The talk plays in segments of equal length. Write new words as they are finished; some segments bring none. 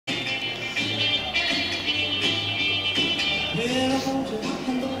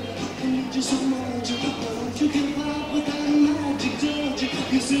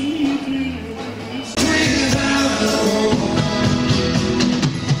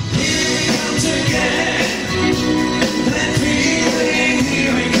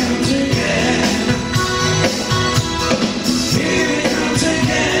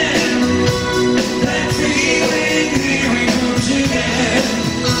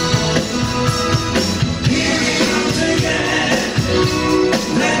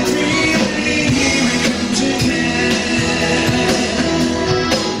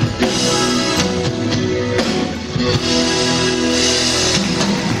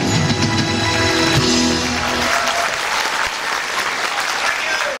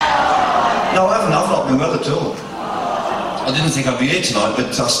I didn't think I'd be here tonight,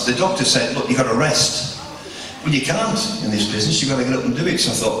 but the doctor said, look, you've got to rest. Well, you can't in this business, you've got to get up and do it.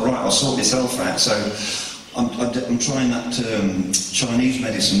 So I thought, right, I'll sort myself out. So I'm trying that Chinese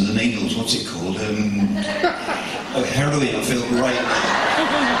medicine with the needles, what's it called? Oh, heroin, I feel great now.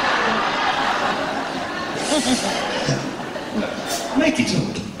 Make it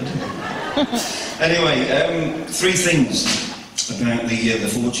up. Anyway, 3 things about the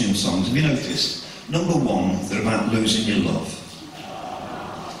fortune songs. Have you noticed? Number 1, they're about losing your love.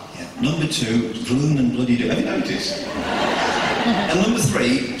 Yeah. Number 2, gloom and bloody do. Have you noticed? And number 3,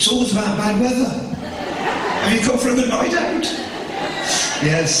 it's always about bad weather. Have you come for a good night out?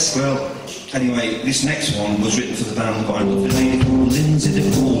 Yes, well, anyway, this next one was written for the band by a lady called Lindsay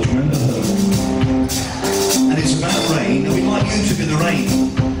DePaul, remember her? And it's about rain, and we'd like you to be the rain.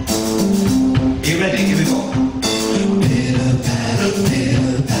 Are you ready? Here we go. Pitter patter,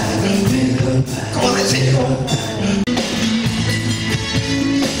 pitter patter, pitter patter. Come on, let's hit it.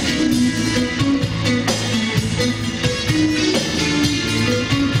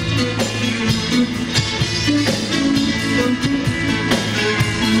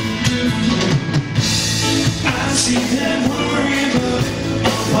 I see them worrying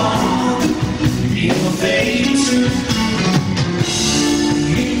upon your face.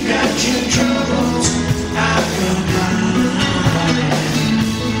 You've got your troubles out of mind.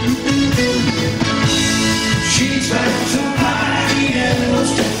 She's found somebody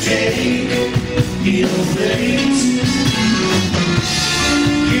else to take your place.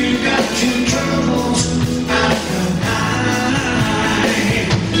 You've got your troubles out of mind.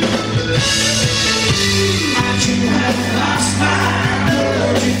 But you have lost my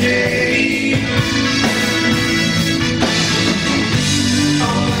love today.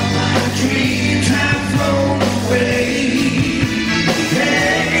 All of my dreams have flown away.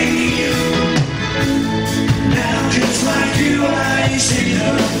 Hey, now just like you, I sit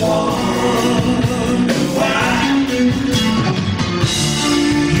and wonder why.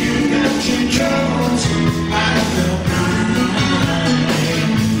 You got your troubles out of mind.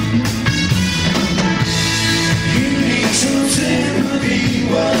 You need some sympathy,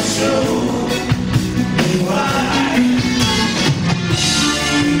 well, so do I.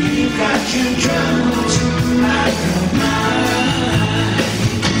 You got your troubles out of mind.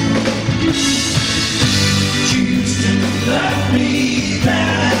 You used to love me, that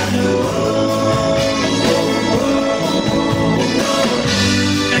I know.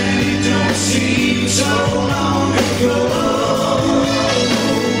 And it don't seem so long ago.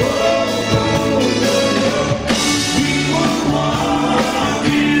 We were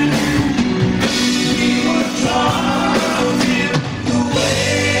walking, we were talking the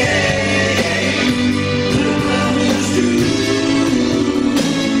way the lovers do.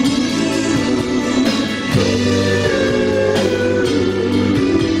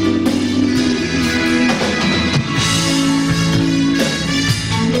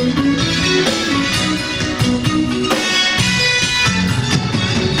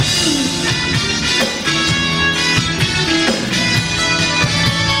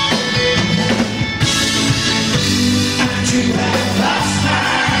 You have lost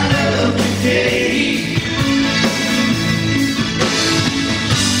my love today.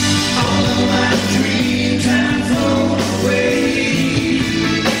 All of my dreams have flown away.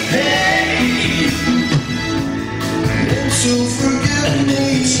 Hey, and so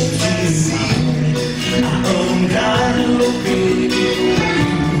forgiveness of you, God, oh baby,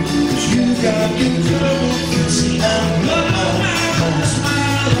 'cause you got your troubles and lost my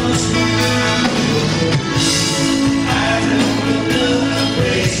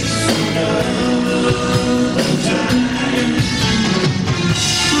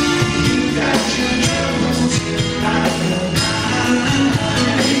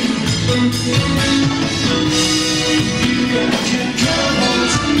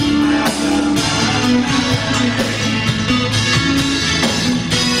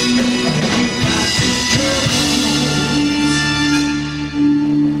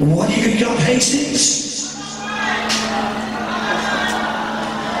What do you got, Hastings?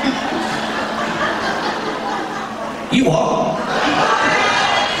 You are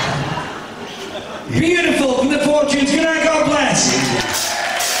beautiful from the Fortunes. Good night, God bless.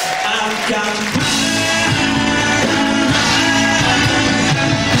 I've got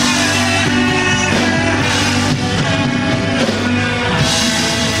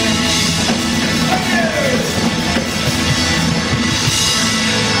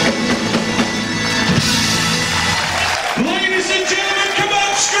Ladies and gentlemen, come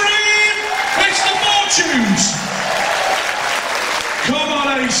on, scream! It's the Fortunes!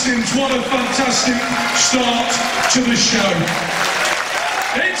 Hastings, what a fantastic start to the show.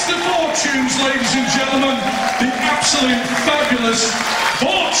 It's the Fortunes, ladies and gentlemen, the absolute fabulous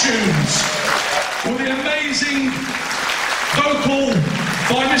Fortunes, with the amazing vocal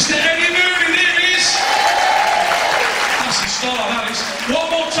by Mr. Eddie Mooney. There he is. That's the start, that is. One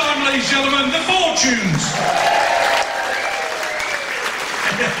more time, ladies and gentlemen, the Fortunes.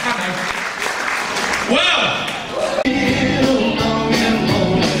 Well,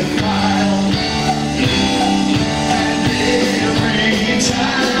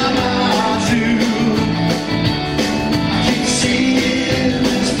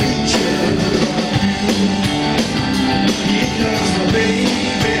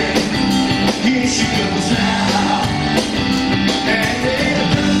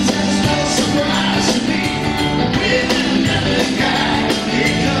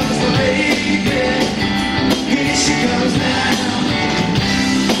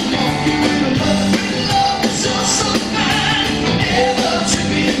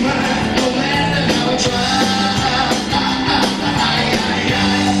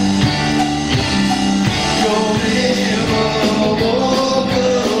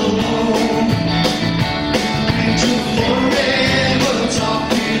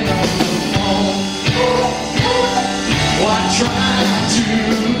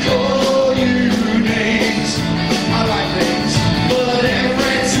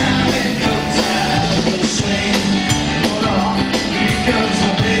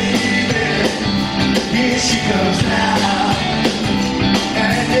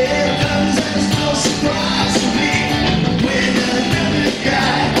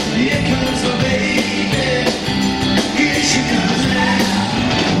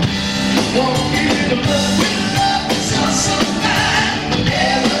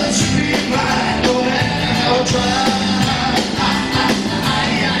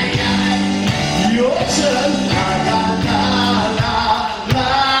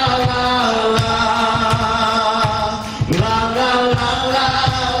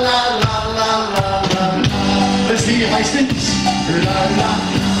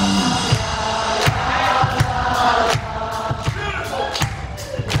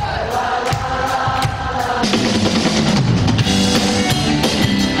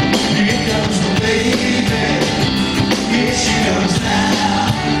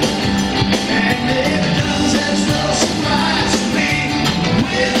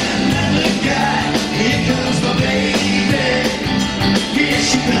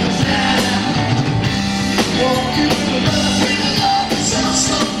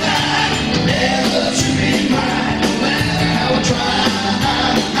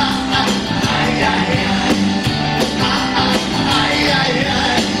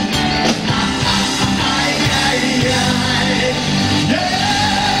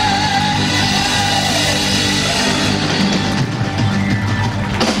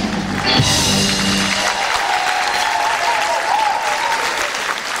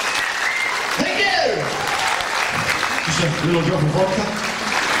 a little drop of vodka.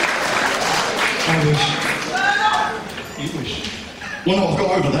 I wish. You wish. Well, no, I've got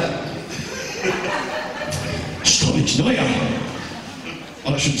over that. Stop it, no, yeah.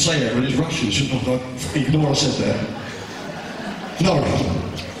 I shouldn't say that, but it's Russian, shouldn't I? Ignore I said that. No,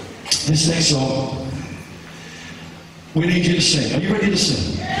 this next song, we need you to sing. Are you ready to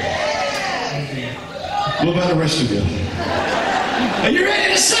sing? What about the rest of you? Are you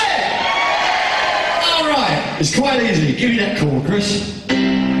ready to sing? All right, it's quite easy. Give me that chord, Chris.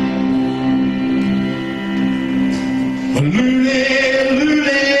 Lule,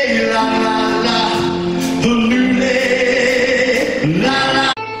 lule, la la la. Lule, la la.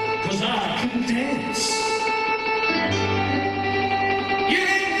 'Cause I can dance. You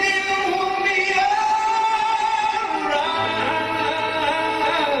ain't never want me around.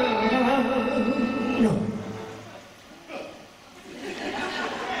 No.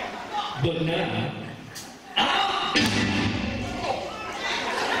 But now,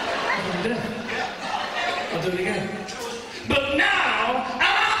 I'll do it again. But now,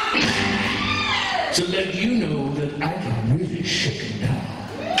 to let you know that I can really shake it down.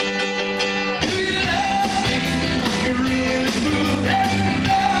 Do you love me? You really smooth and you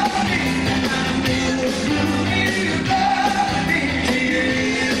love me. I'm really smooth and you love me. Do you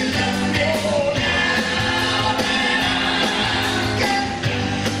really love me? Oh, now that I get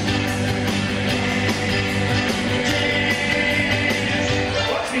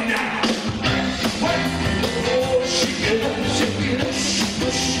watch me now.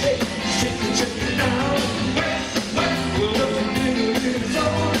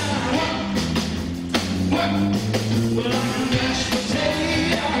 Well, I'm mashed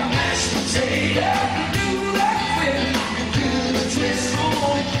potato.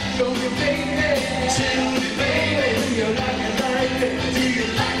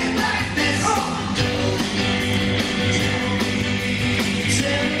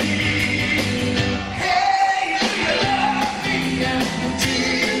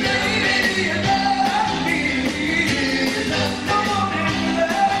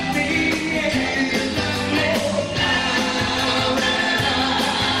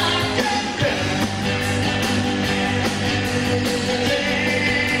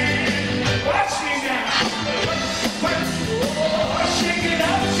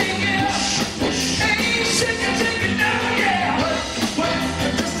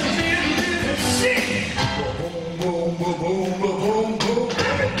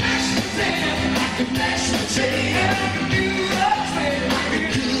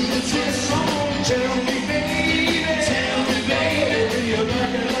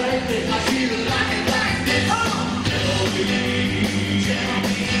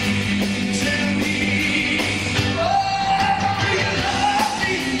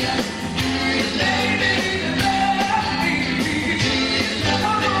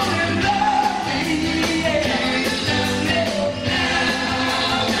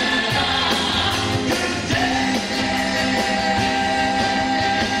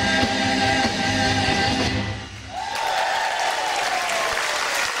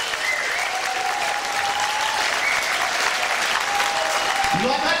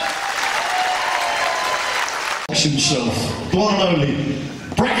 himself, the one and only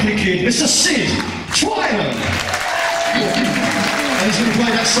Brackley Kid, Mr. Sid Twyman. And he's going to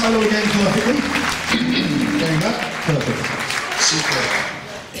play that solo again perfectly. There you go. Perfect. Super.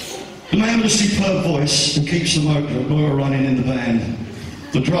 The man with a superb voice who keeps the motor running in the band.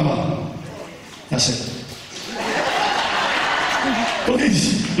 The drummer. That's it.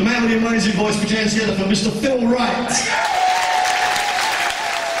 Please, the man with the amazing voice, put your hands together for Mr. Phil Wright.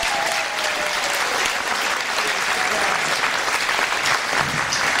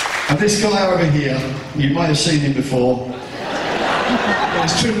 And this guy over here, you might have seen him before.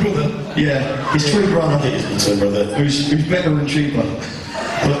 His twin brother. Yeah, his twin brother. His twin brother. Who's better and cheaper.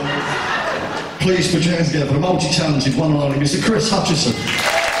 But please put your hands together for the multi-talented one and only Mr. Chris Hutchison.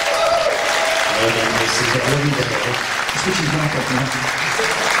 Switch his mic off now.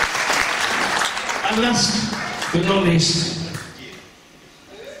 And last but not least,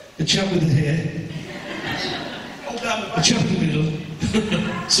 the chap with the hair. The chap in the middle.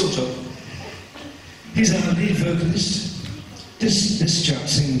 Sort of. He's our lead vocalist. This chap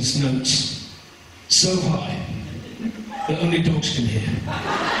sings notes so high that only dogs can hear.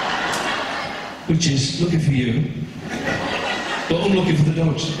 Which is looking for you, but I'm looking for the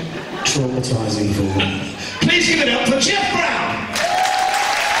dogs. Traumatising for them. Please give it up for Jeff Brown!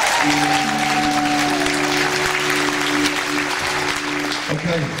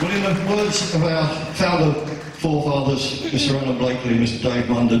 Okay, well, in the words of our founder forefathers, Mr. Alan Blakely and Mr. Dave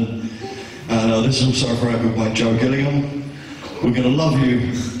Munden, and this is also for record by Joe Gillingham, we're going to love you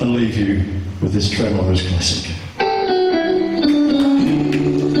and leave you with this Tremolo's classic.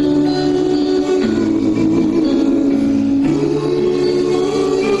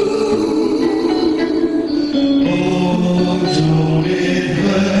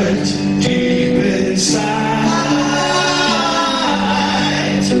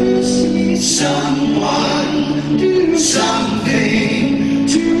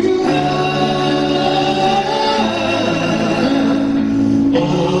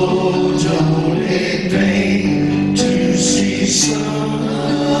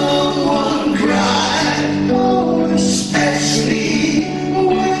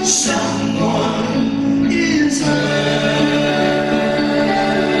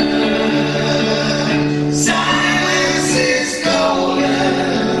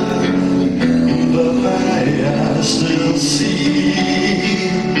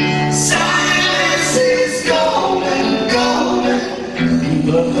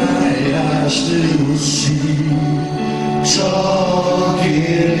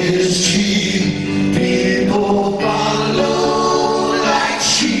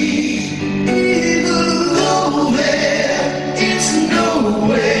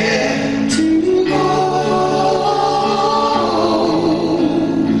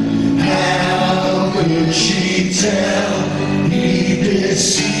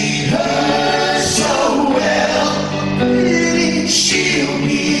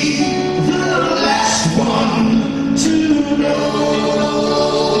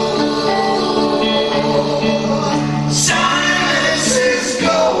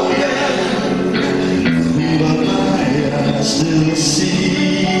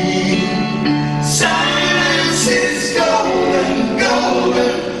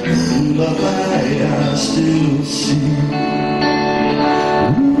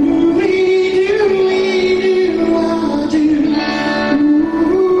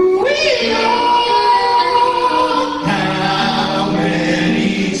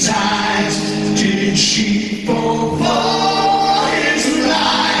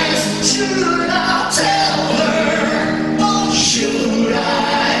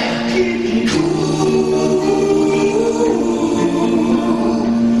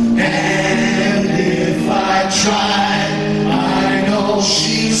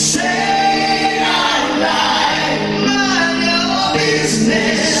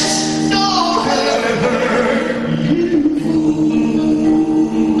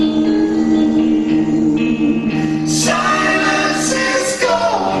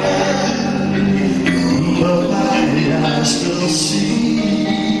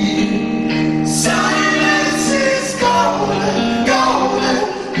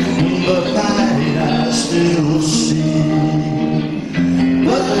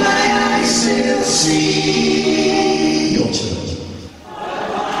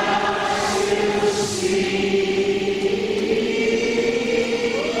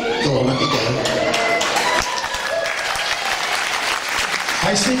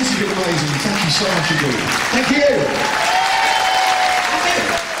 Hastings, you've been amazing. Thank you so much indeed. Thank you.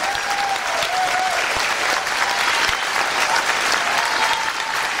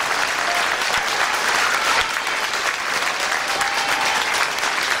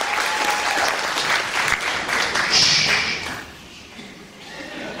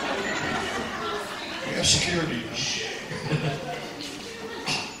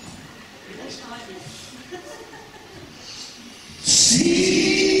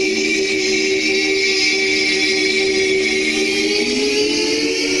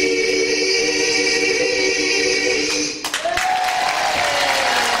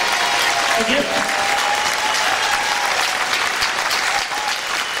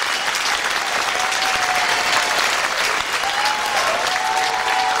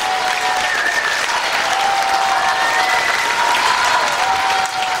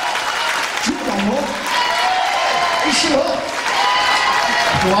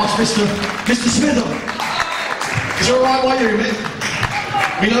 to ask Mr. Smitham. Is it alright by you, Mick?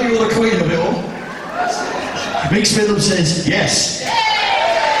 We know you're the queen of it all. Mick Smitham says yes.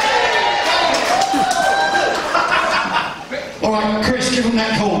 Alright, Chris, give him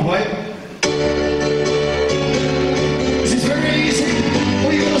that chord, mate. This is very easy.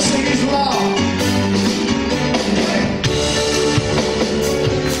 All you gotta sing is loud.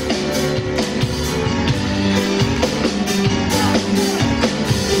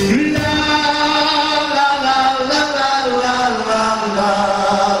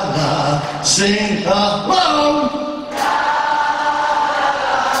 Sing along.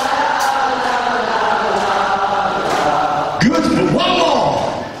 Good, but one more.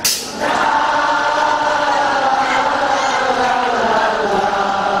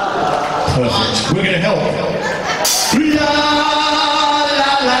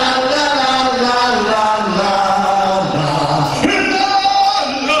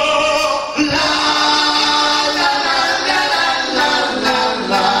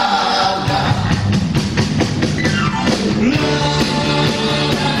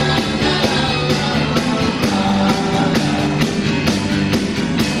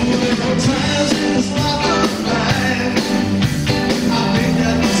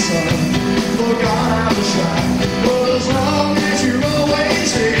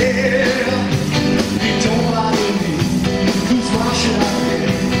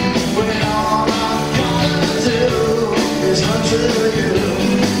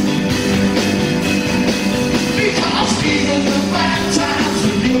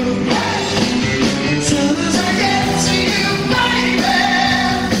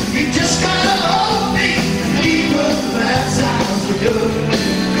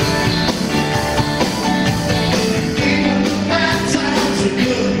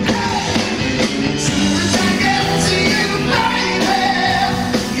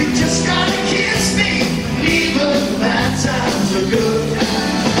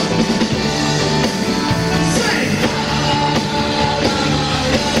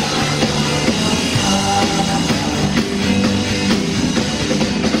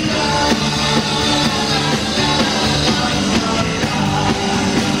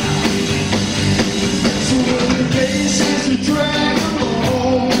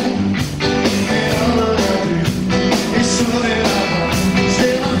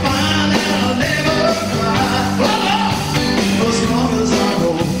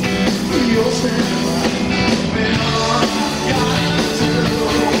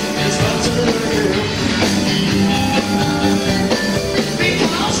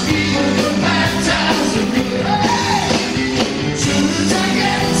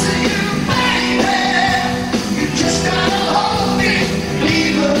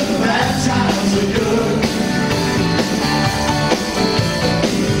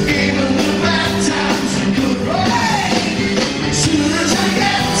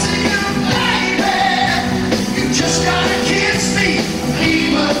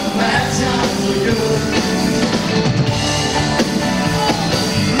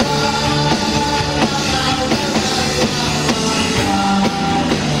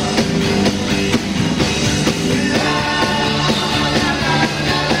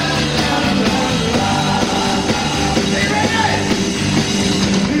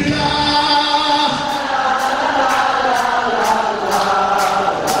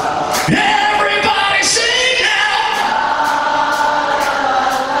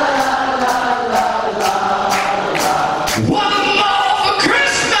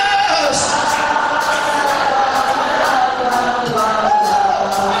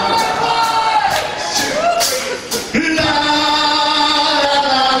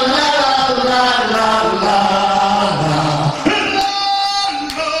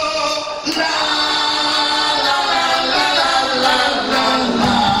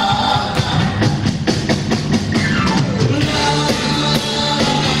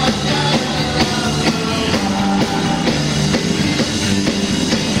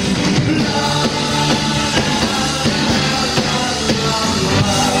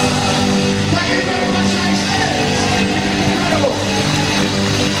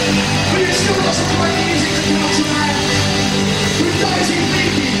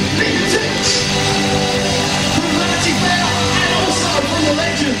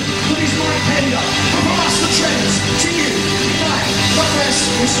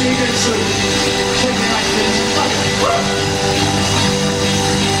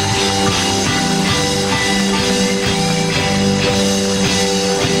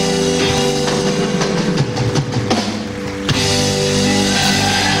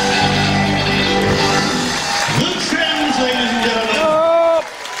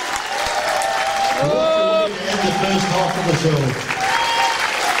 show.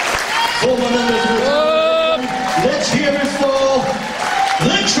 Former members of the let's hear it for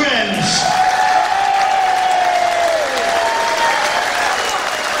the Trends.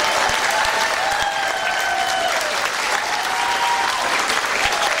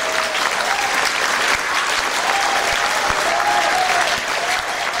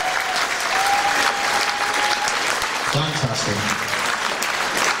 Fantastic.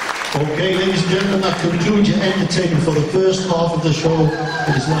 Okay, ladies and gentlemen, that concludes your entertainment for the first half of the show.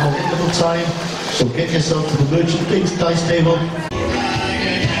 It is now interval time, so get yourself to the merchandise table.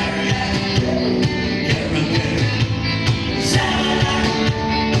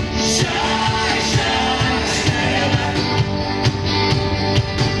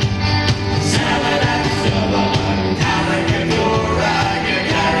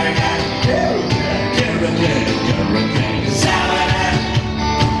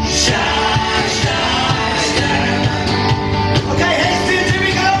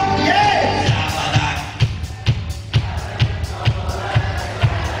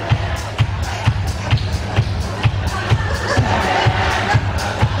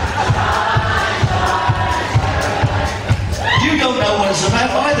 It's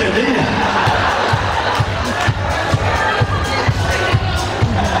about either, do you?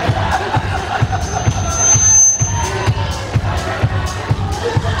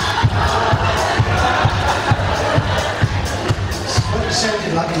 What it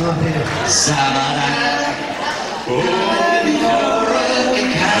sounded like in my beer.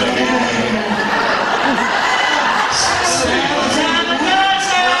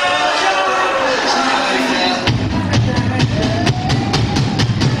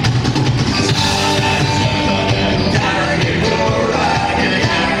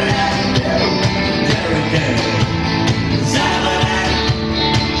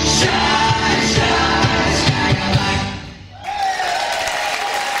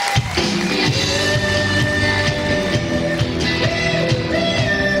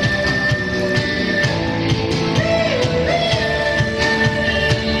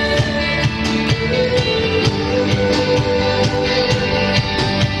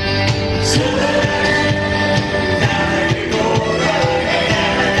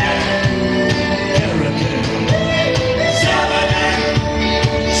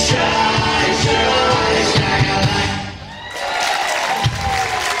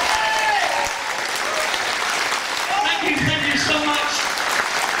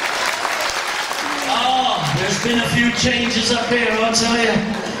 There's been a few changes up here, I'll tell you,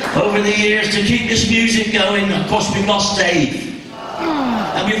 over the years to keep this music going. Of course, we've lost Dave.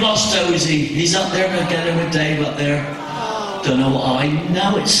 And we've lost Dozy. He's up there together with Dave up there. Don't know why.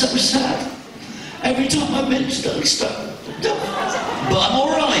 No, it's so sad. Every time I've been stuck. But I'm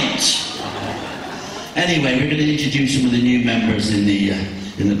all right. Anyway, we're going to introduce some of the new members in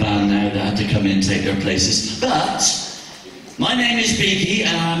the band now that had to come in and take their places. But my name is Biggie,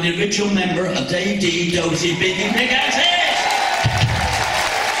 and I'm the original member of Dave D, Dozy, Biggie, Big As It!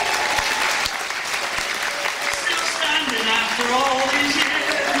 Still standing after all these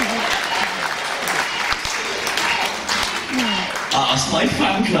years. Ah, it's my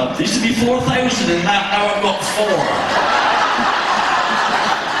fan club. There used to be 4,000 and now I've got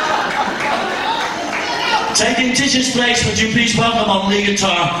 4. Taking Tish's place, would you please welcome on lead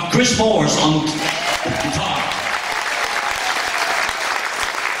guitar, Chris Moores on guitar.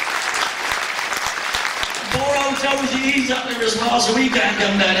 Dozy, he's up there as well, so we can't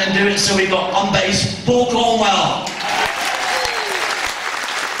come down and do it, so we got on bass, Paul Cornwell.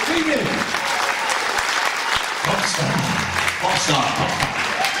 Pop star.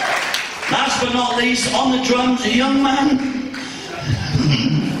 Last but not least, on the drums, a young man.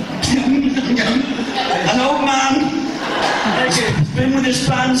 An old man. He's been with his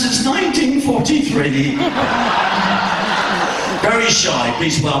band since 1943. Very shy.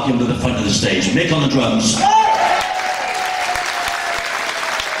 Please welcome to the front of the stage, Mick on the drums.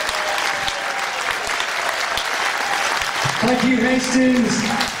 Thank you, Hastings.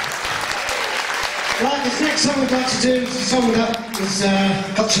 Right, this next song we'd like to do is a song that was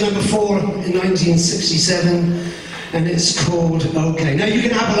got to number 4 in 1967, and it's called OK. Now you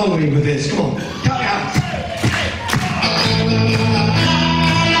can have along with me with this. Come on, cut it out.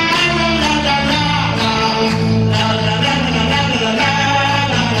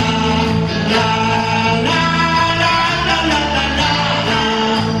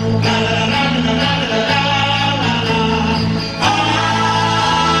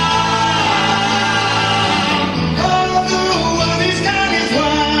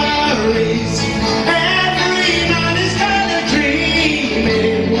 Every man is kind of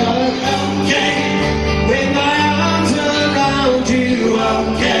dreaming, what okay.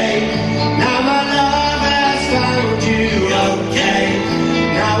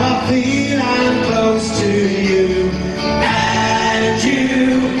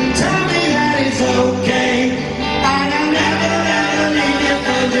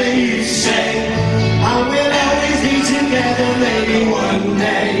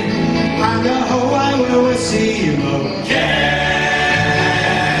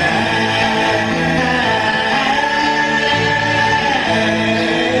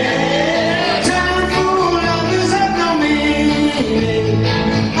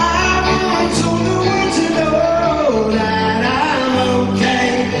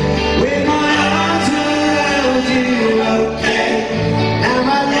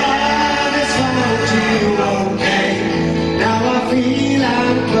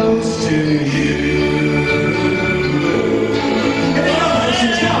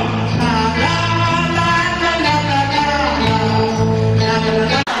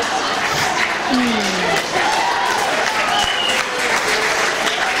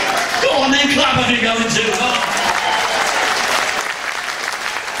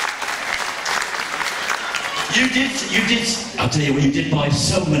 You did, I'll tell you what, you did buy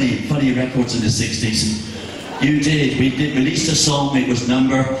so many funny records in the 60s. You did. We did release a song, it was then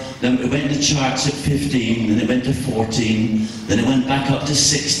it went in the charts at 15, then it went to 14, then it went back up to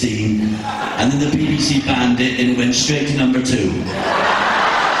 16, and then the BBC banned it and it went straight to number 2.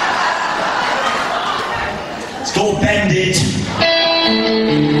 It's called Bend It.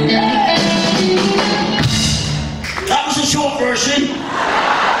 That was a short version.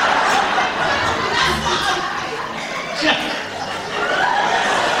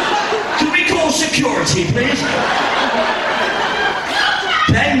 Can we call security, please?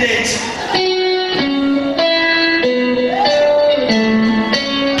 Bend it.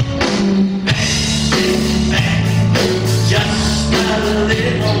 Just a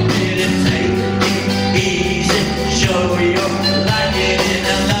little bit and take it easy. Show your like it in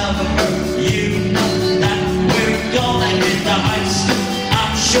a love. You know that we're gonna hit the heights.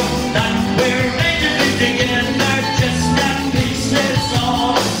 I'm sure that we're made to be together. Just that pieces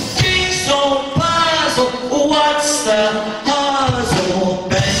of jigsaw puzzle. What's the puzzle?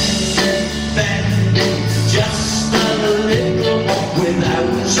 Bend it, just a little more without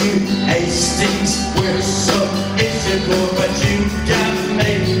you. Hastings, we're so insecure, but you can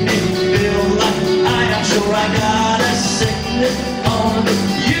make me feel like I am sure I got a sickness on me.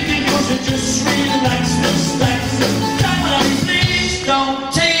 You can go to just relax the stacks. Somebody please don't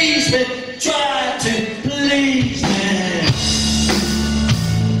tease me. Try to please me.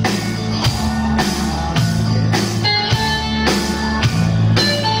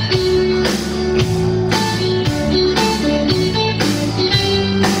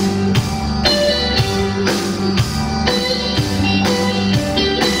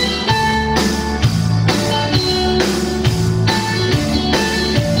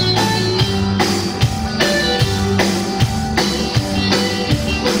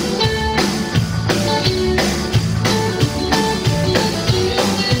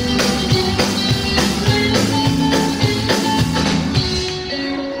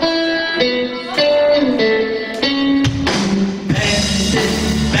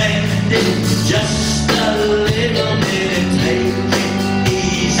 Just a little bit and take it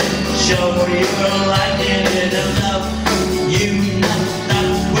easy. Show you're liking it enough. You know that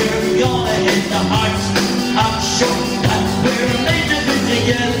we're gonna hit the hearts. I'm sure that we're made to be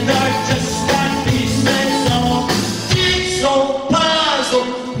together. Just that pieces of jigsaw puzzle.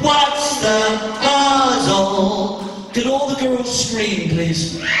 What's the puzzle? Could all the girls scream, please?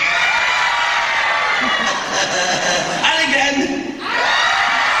 And again.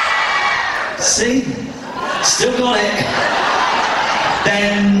 See? Still got it.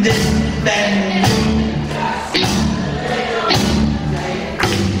 Bend it, bend it.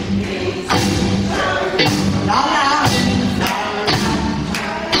 La la.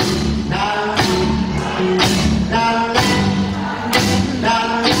 La la. La la.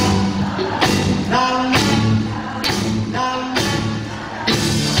 La la.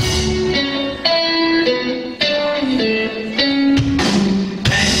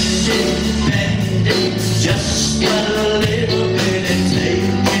 Just a little bit and take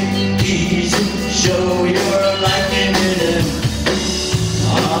it easy. Show you're liking it.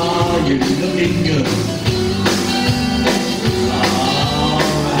 Ah, you're looking good.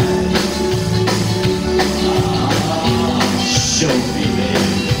 Alright. Ah, show me, baby.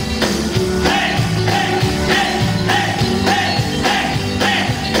 Hey, hey, hey, hey, hey, hey, hey,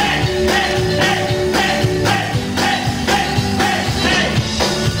 hey, hey, hey, hey, hey, hey, hey.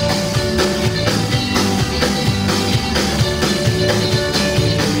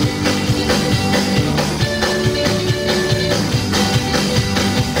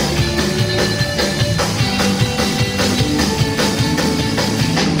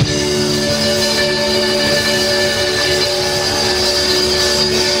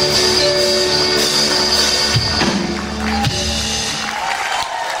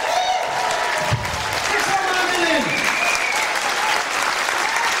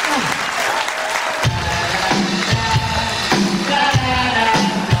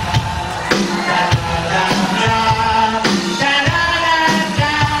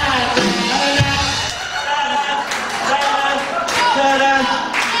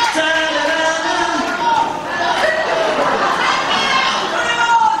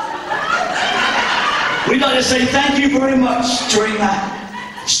 We'd like to say thank you very much during that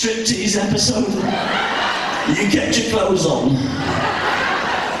striptease episode. You kept your clothes on.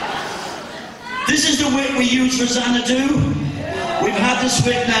 This is the wig we use for Xanadu. We've had this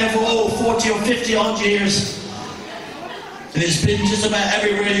wig now for 40 or 50 odd years. And it's been just about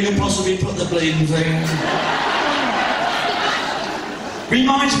everywhere you could possibly put the bleeding thing.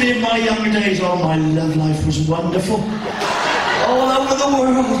 Reminds me of my younger days. Oh, my love life was wonderful. All over the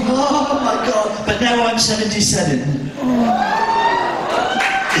world. Oh, my God. But now I'm 77.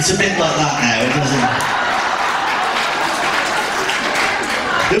 It's a bit like that now, isn't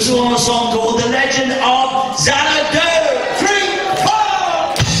it? This is a song called The Legend of Xanadu. 3, 4!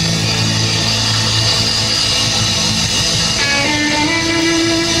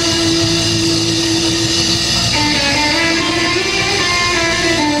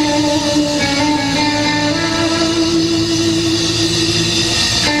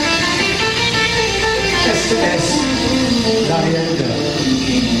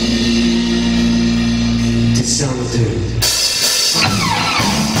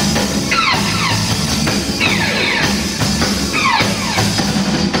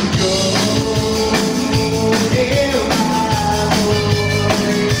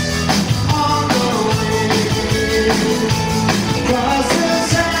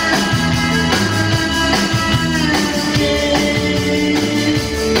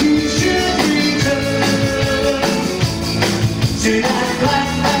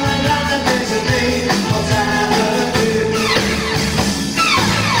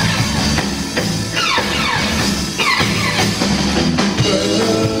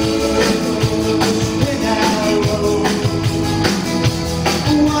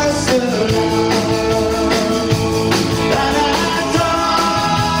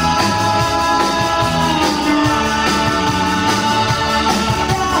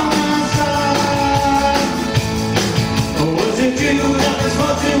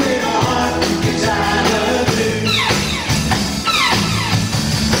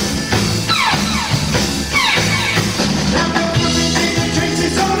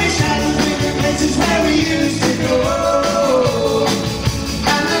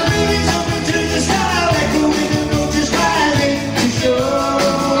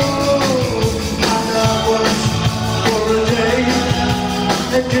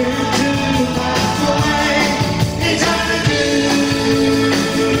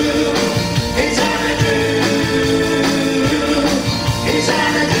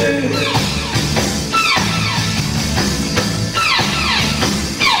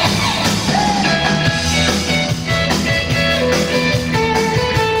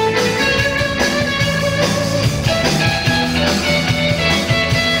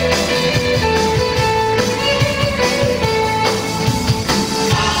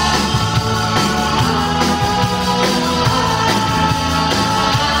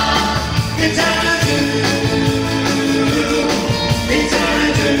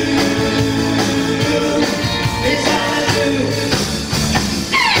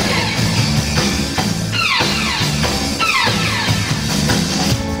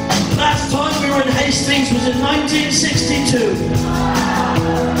 Hastings was in 1962.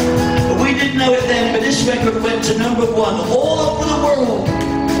 We didn't know it then, but this record went to #1 all over the world.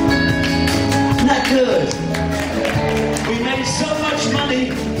 Isn't that good? We made so much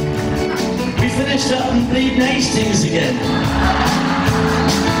money, we finished up in bleeding Hastings again.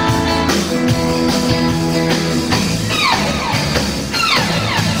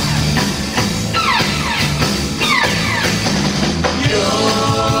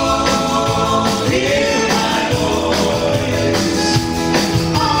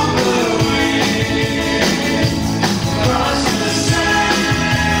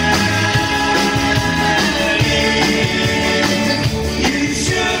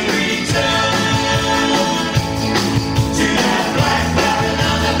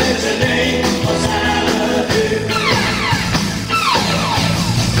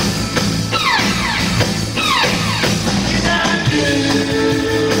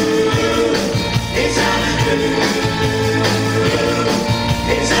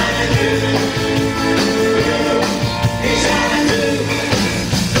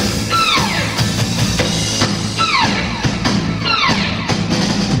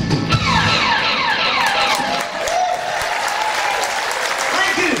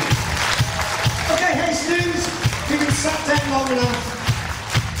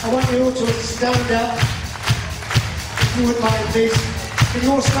 I want you all to stand up. If you wouldn't mind, please. Can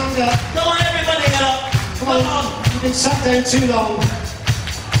you all stand up? Come on, everybody, get up. Come on. You've been sat down too long.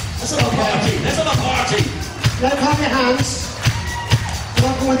 Let's have a party. Let's have a party. Let them have your hands.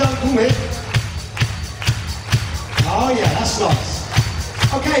 Don't come with. Oh yeah, that's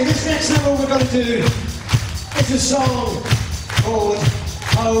nice. Okay, this next number we're going to do is a song called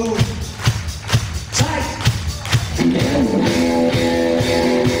Hold Tight.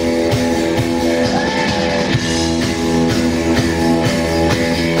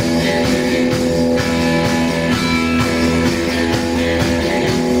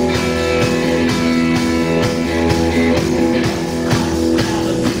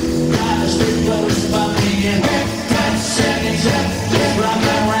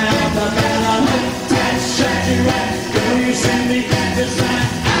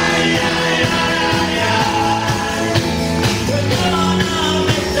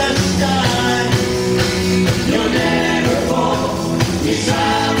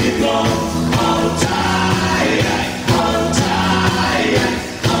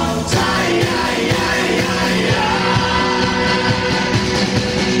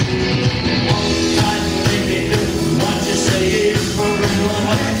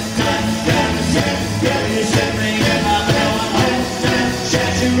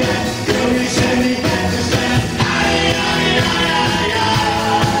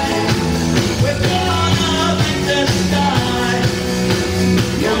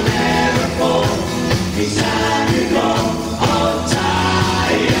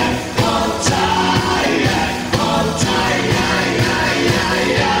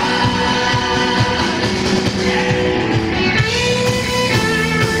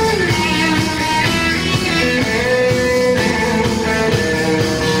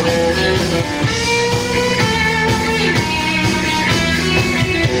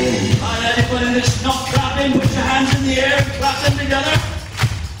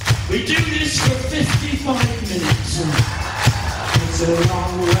 We do this for 55 minutes. It's a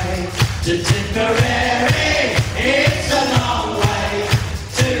long way To Tipperary, it's a long way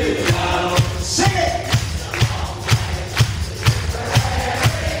to go. Sing it!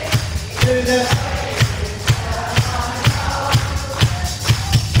 To the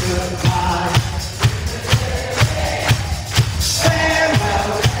goodbye.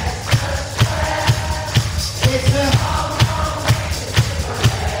 Farewell. It's a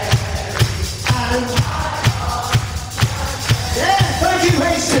yeah, thank you,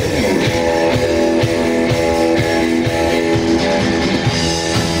 Hastings.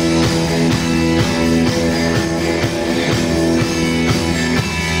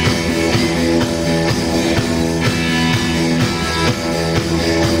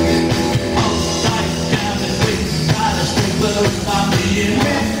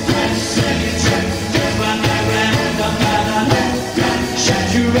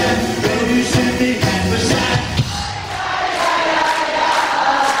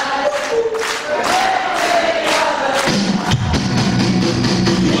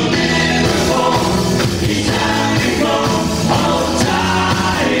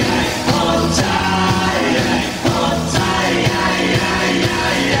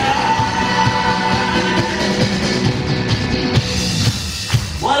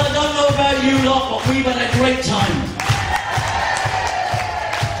 We've had a great time.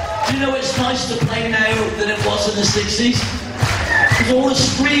 Do you know it's nice to play now than it was in the 60s? There's all the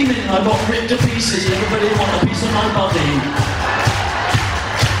screaming and I got ripped to pieces and everybody wanted a piece of my body.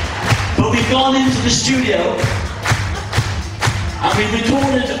 But we've gone into the studio and we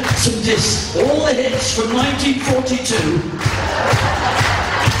recorded some discs, all the hits from 1942.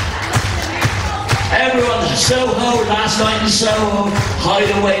 Everyone, Soho, Last Night in Soho,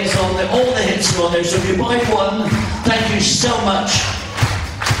 Hideaways on there, all the hits are on there. So if you buy one, thank you so much.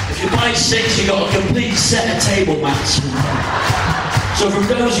 If you buy 6, you got a complete set of table mats. So from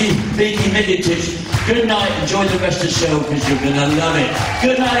Rosie, Beaky, Mickey, good night, enjoy the rest of the show because you're going to love it.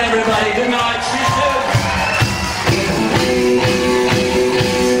 Good night everybody, good night, see you soon.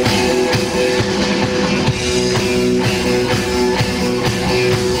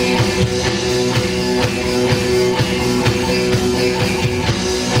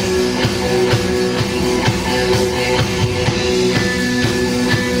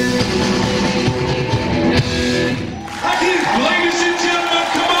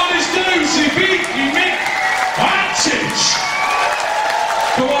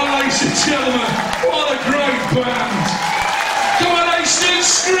 Gentlemen, what a great band! Come on, Hastings,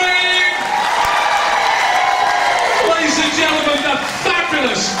 scream! Ladies and gentlemen, the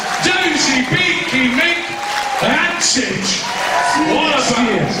fabulous Dozy, Beaky, Mick, and Titch. What a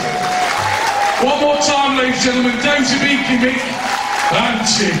band! One more time, ladies and gentlemen, Dozy, Beaky, Mick, and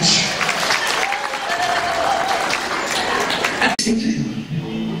Titch.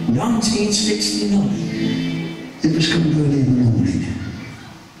 1969. It was come early in the morning.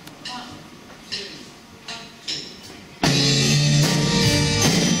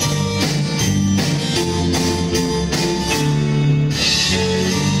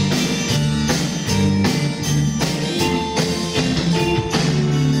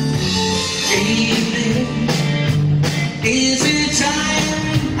 Is it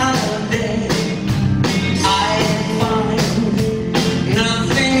time of day? I find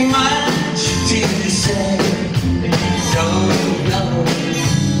nothing much to say. Don't know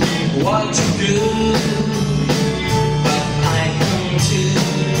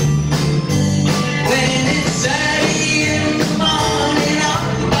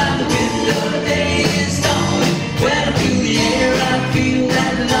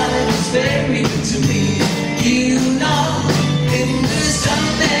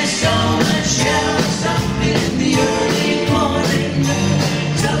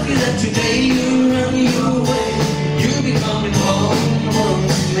today you run your way, you'll be coming home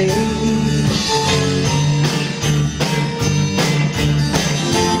to me.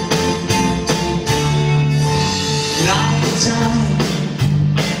 Nighttime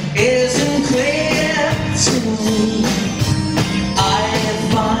isn't clear to me. I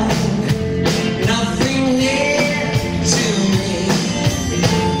find nothing near to me.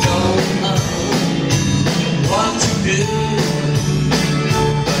 Don't know what to do,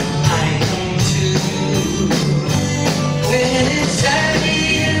 but I come to. When it's early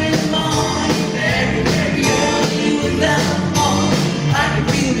in the morning, very, very early without morning, I can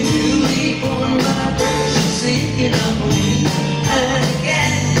feel the newly born vibration sinking up me. And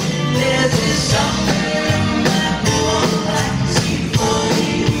again, there's this something in my warm. I can see the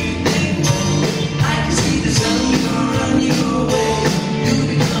funny evening moon. I can see the sun run your way. You'll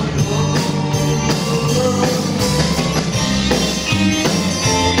be coming home.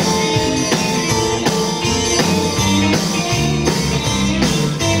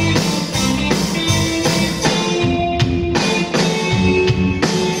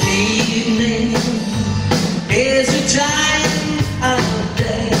 Evening is a time of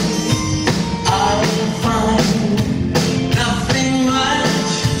day. I find nothing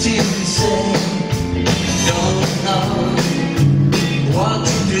much to say. Don't know what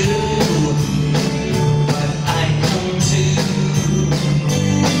to do, but I come to.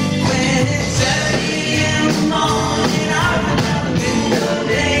 When it's early in the morning, out of the window,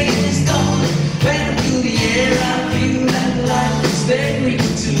 day is gone. When I feel the air, I feel that life is very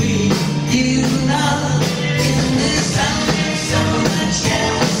good to me. You know, in this town there's so much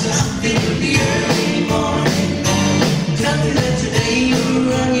chaos, something in the early morning. Tell me that today you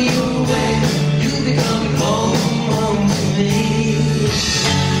run your way, you'll be coming home to me.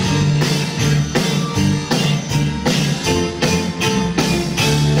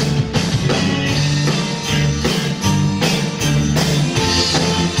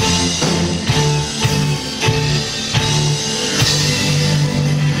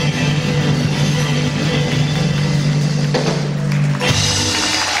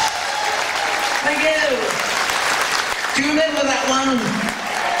 Thank you. Do you remember that one?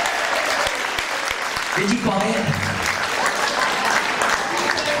 Did you buy it?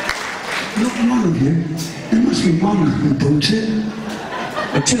 Not one of you. There must be one who bought it.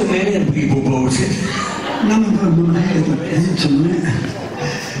 Well, 2 million people bought it. None of them are here tonight.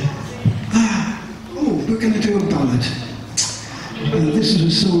 Oh, we're going to do a ballad. This is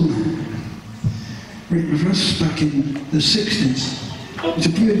a song written for us back in the 60s. It's a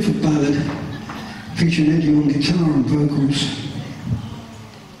beautiful ballad featuring Eddie on guitar and vocals.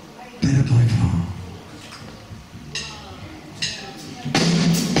 Better by far.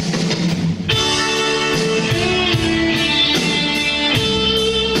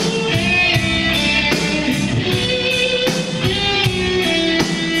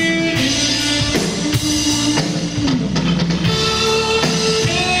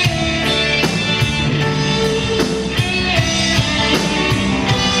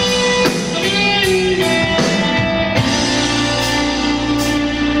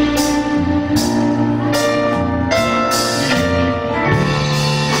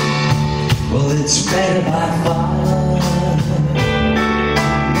 Well, it's better by far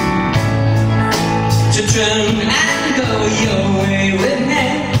to turn and go your way with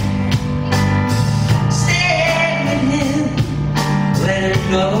him. Stay with him, let him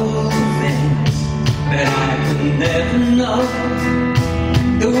know the things that I could never know.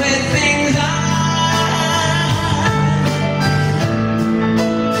 The way things are.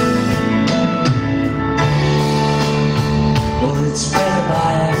 Well, it's better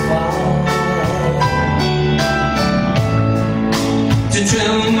by far to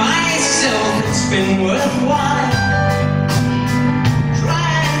tell myself it's been worthwhile.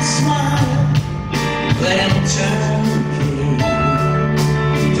 Try and smile, then turn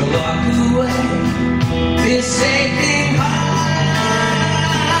to lock away this aching heart.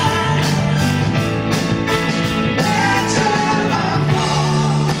 Better by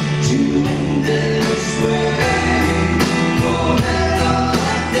far to end this way, for another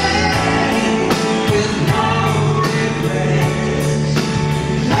day with no regrets.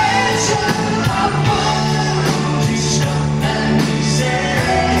 Better by far to stop and say,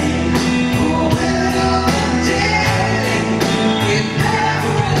 for another day.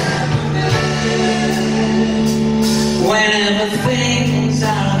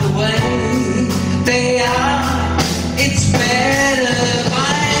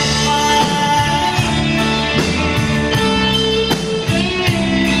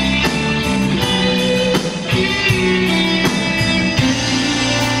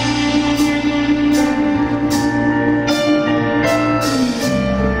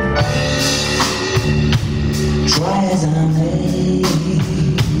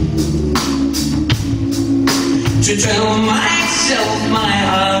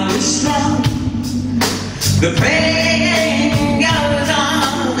 The pain goes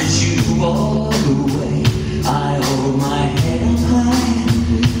on as you walk away. I hold my head high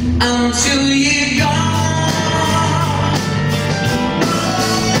until you're gone.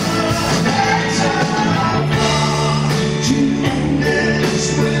 That's how I want to end this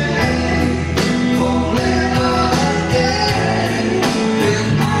way, forever again,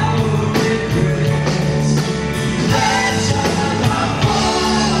 without regrets. That's how I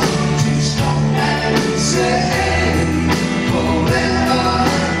want to stop and say, forever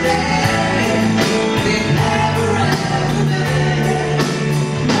again, we never ever met.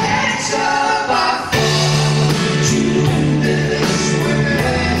 That's how I want to end this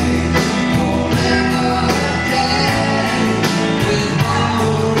way, forever again,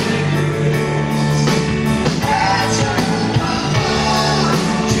 without regrets. That's how I want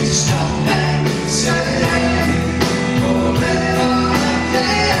to stop and say, forever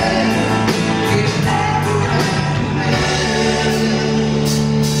again, we never ever met.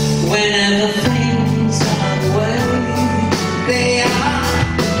 Whenever things are the way they are,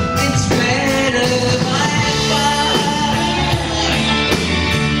 it's better by far.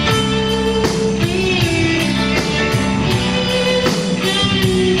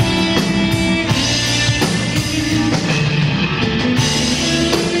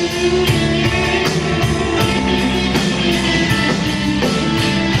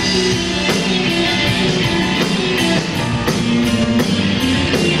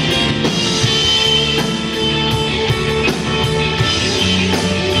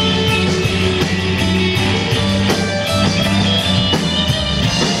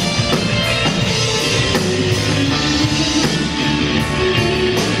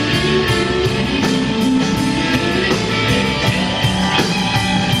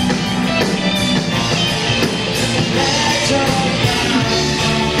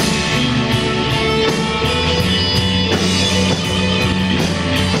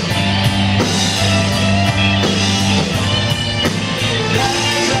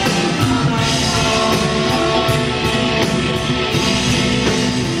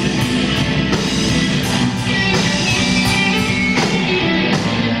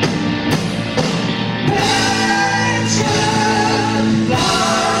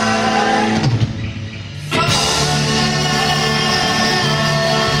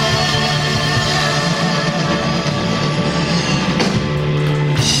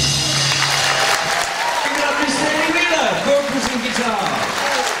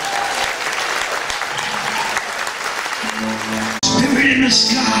 Spirit in the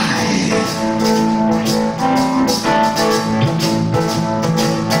sky.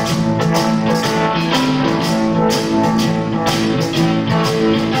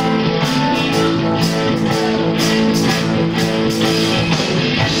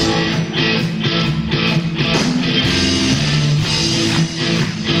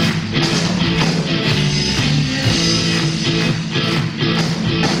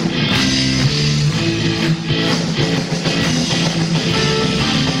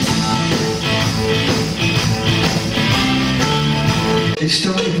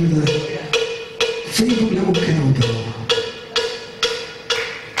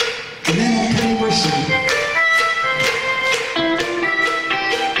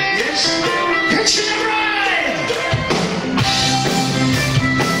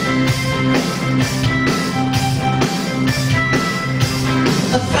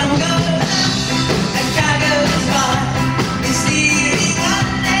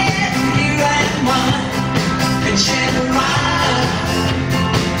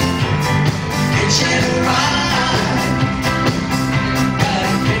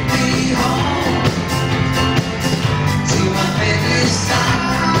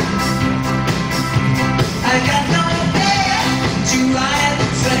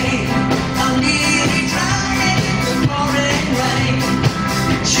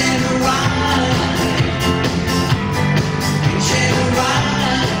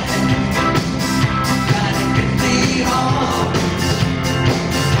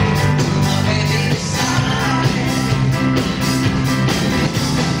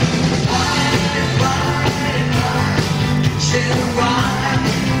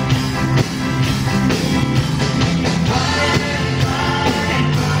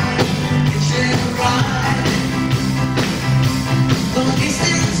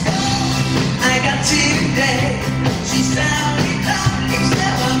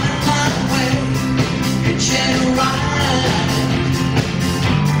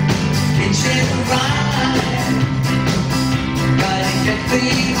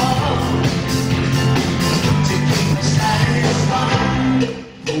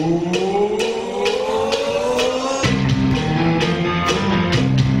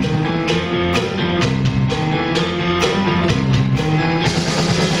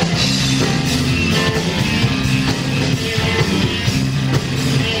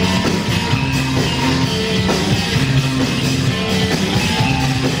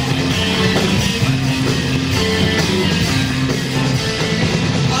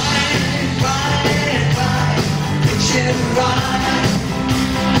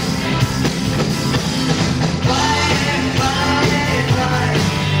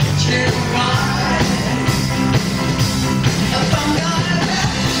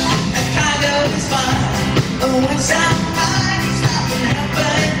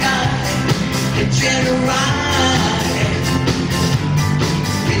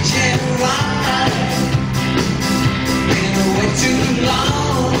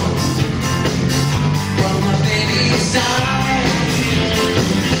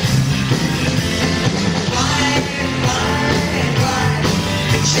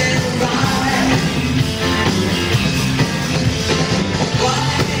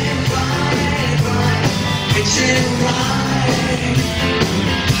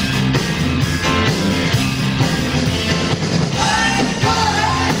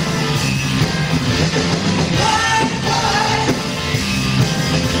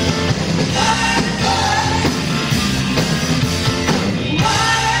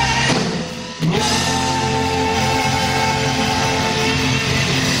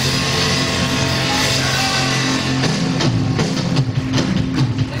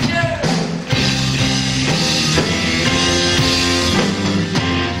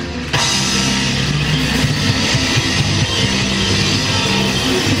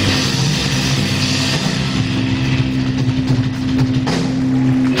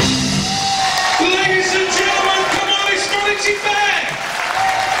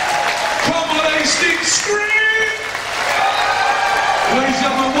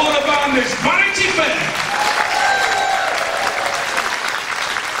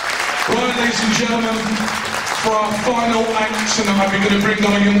 final act tonight, we're going to bring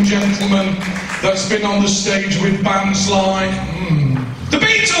on a young gentleman that's been on the stage with bands like the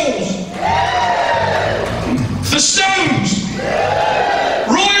Beatles, the Stones,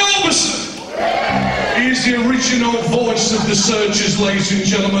 Roy Orbison. He is the original voice of the Searchers, ladies and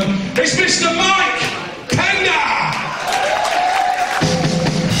gentlemen. It's Mr. Mike Pender.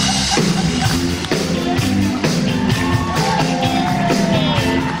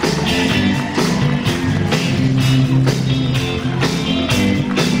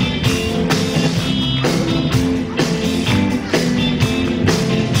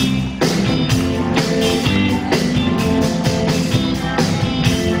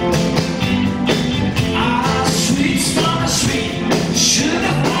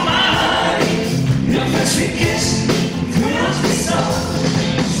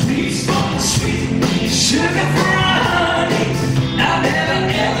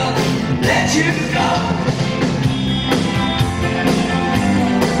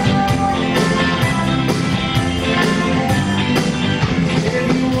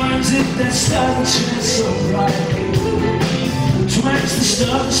 That starting shine so bright, twice the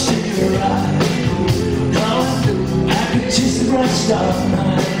stars take a ride. Darling, I could taste the bright star of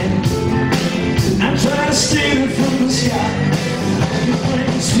mine. I'm trying to steal it from the sky. You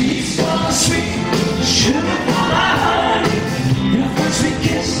bring sweet for sweet, sugar for my honey. Your first sweet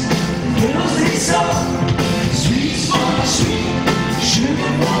kiss fills me so. Sweet for sweet,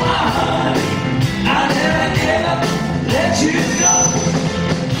 sugar for my honey. I'll never, ever let you go.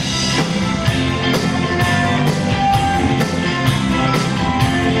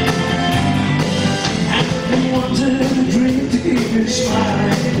 Dream to keep you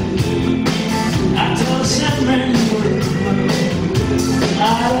smiling. I tell the Sandman you were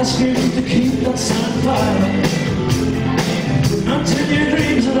I'll ask you to keep that sun firing until your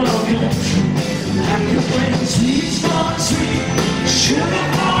dreams are all come true. I can bring sweet for sweet, sugar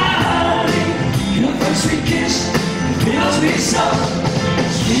for my honey. Your first sweet kiss fills me so.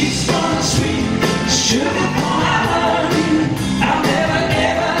 Sweet for sweet, sugar for my honey. I'll never,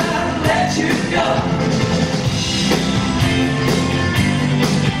 ever let you go.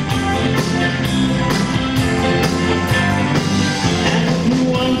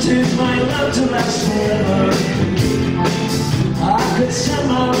 Wanted my love to last forever, I could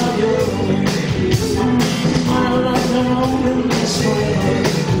somehow love you away. My love can only last forever,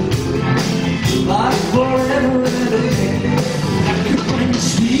 like forever and a day. I could bring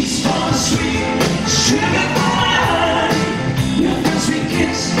sweet for sweet, sugar for my honey. Your first sweet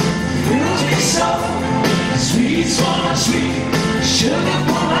kiss fills me so. Sweet for sweet, sugar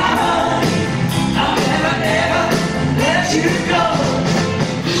for my honey. I'll never, ever let you go.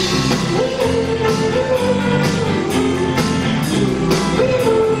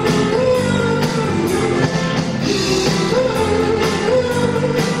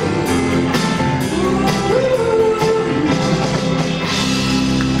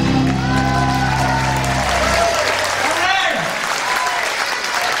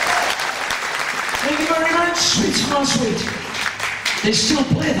 Sweet. They still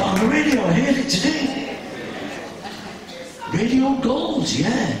play that on the radio. I heard it today. Radio Gold,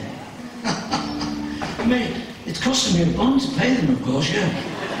 yeah. I mean, it's costing me a bomb to pay them, of course, yeah.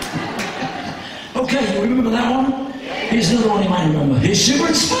 Okay, you remember that one? Here's another one you might remember. Here's Sugar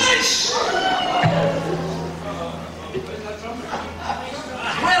and Spice.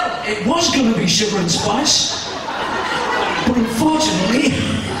 Well, it was going to be Sugar and Spice, but unfortunately,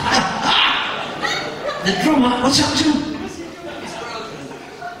 the drummer, what's happened to him?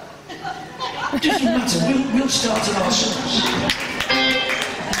 It doesn't matter, we'll start it ourselves.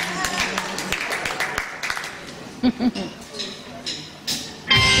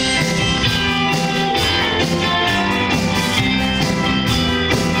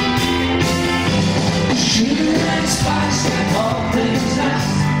 Sugar and spice and all things nice.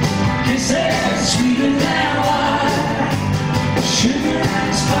 Kisses sweeter than wine. Sugar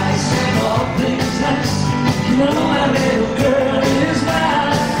and spice and all things nice. You know my little girl is mine.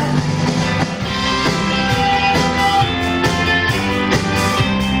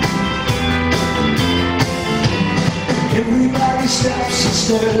 Everybody stops and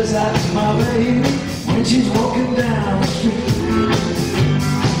stares at my baby when she's walking down the street.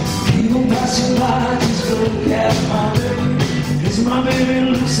 People passing by just look at my baby, 'cause my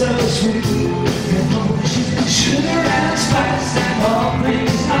baby looks so sweet. You know she's sugar and spice and all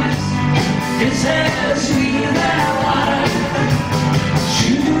things nice. It's as sweet as wine.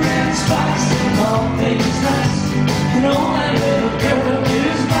 Sugar and spice and all things nice. You know my little girl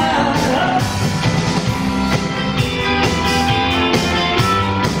is mine.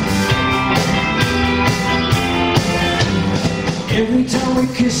 time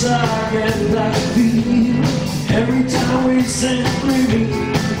we kiss I get that feeling. Every time we simply meet,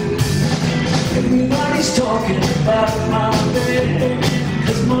 everybody's talking about my baby,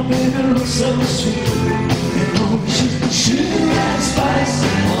 'cause my baby looks so sweet. You know she's sugar and spice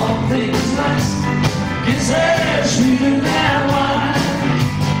and all things nice. Kiss her sweeter than wine.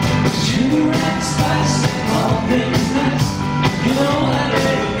 Sugar and spice and all things nice. You know that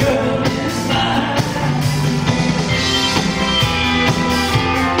little girl is mine.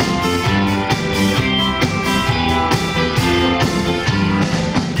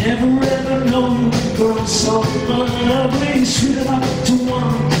 Never ever known a girl so lovely, sweet enough to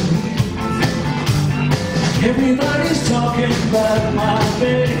want to meet. Everybody's talking about my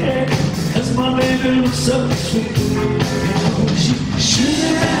baby, 'cause my baby looks so sweet. You know she's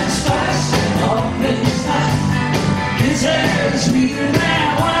sugar and spice and all things nice. Kiss her sweeter than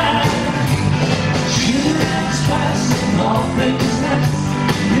wine. Sugar and spice and all things nice.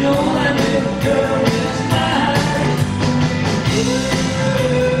 You know that little girl is mine.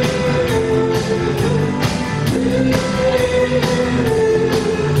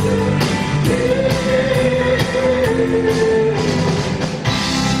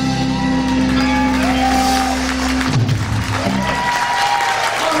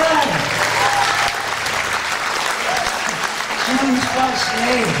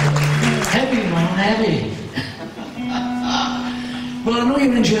 Heavy, man, heavy. Well, I know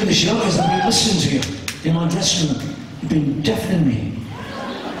you're enjoying the show because I've been listening to you in my dressing room. You've been deafening me.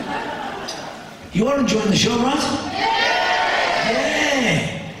 You are enjoying the show, right? Yeah!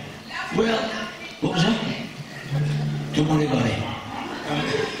 Well, what was that? Don't worry about it.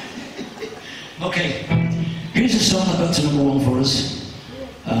 Okay, here's a song that got to #1 for us.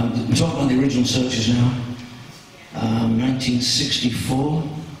 We're talking about the original Searchers now. 1964.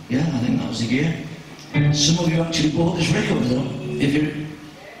 Yeah, I think that was the year. Some of you actually bought this record though. If you,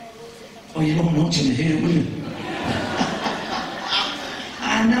 oh, you don't want to hear it, will you?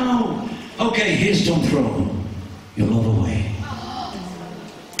 I know. Okay, here's Don't Throw Your Love Away.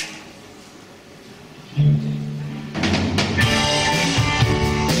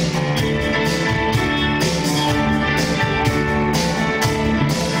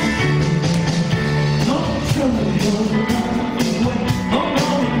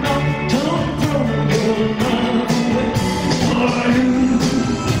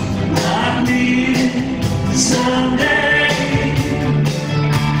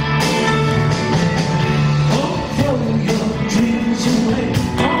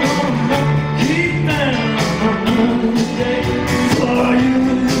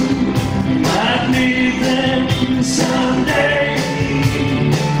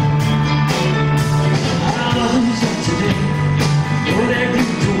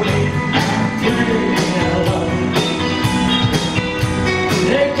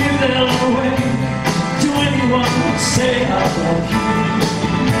 Say I love you.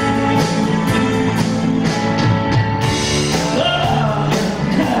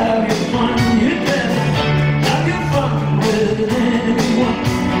 Have your fun, you better have your fun with anyone,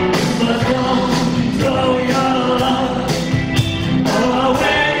 but don't throw your love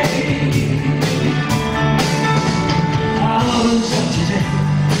away. Our love's up today,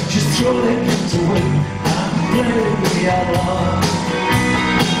 just throw their guns away and play with your love.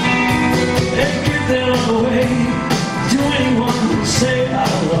 They give their love away to anyone who say I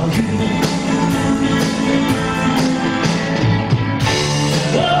love you.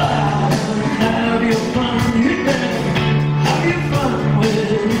 Have your fun, you better have your fun with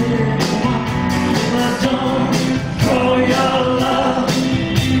anyone, but don't throw your love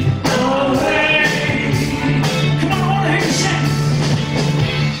away. Come on, I want to hear you sing.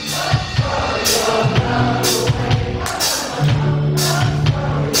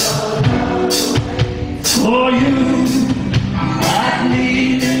 For you, I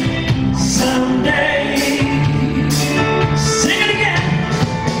need it someday. Sing it again.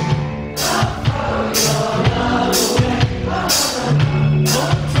 Don't throw your love away.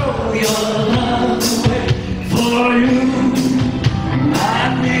 Don't throw your love away. For you, I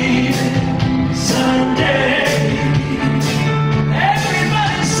need it someday.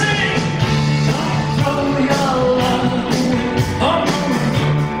 Everybody sing. Don't throw your love away. Oh no,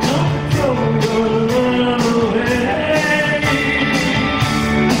 don't throw your love away.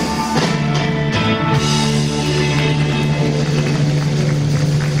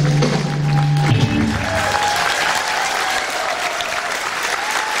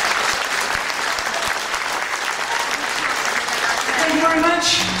 Thank you very much.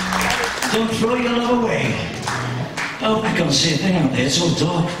 Don't throw your love away. Oh, I can't see a thing out there. It's all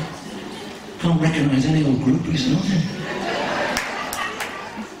dark. Can't recognise any old groupies or nothing.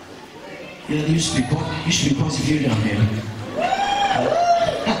 Yeah, there used to be quite a few down here.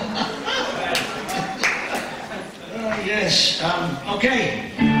 Yes,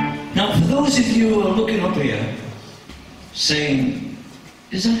 okay. Now, for those of you who are looking up here, saying,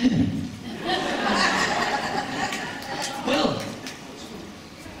 is that him? Well,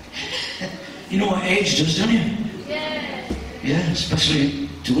 you know what age does, don't you? Yeah, especially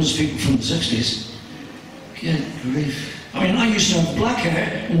to us people from the 60s. Good grief. I mean, I used to have black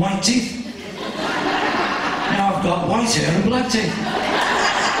hair and white teeth. Now I've got white hair and black teeth.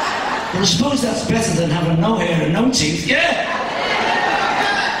 But I suppose that's better than having no hair and no teeth, yeah?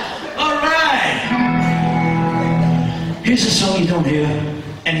 All right. Here's a song you don't hear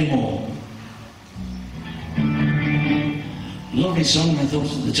anymore. Lovely song, I thought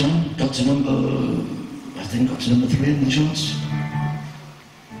at the time. Got to number 3 in the charts.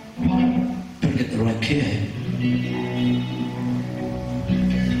 Better get the right key here.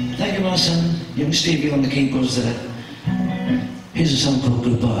 Thank you, my son. Young Stevie on the keyboards there. Here's a song called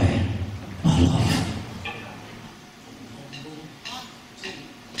Goodbye, My Love.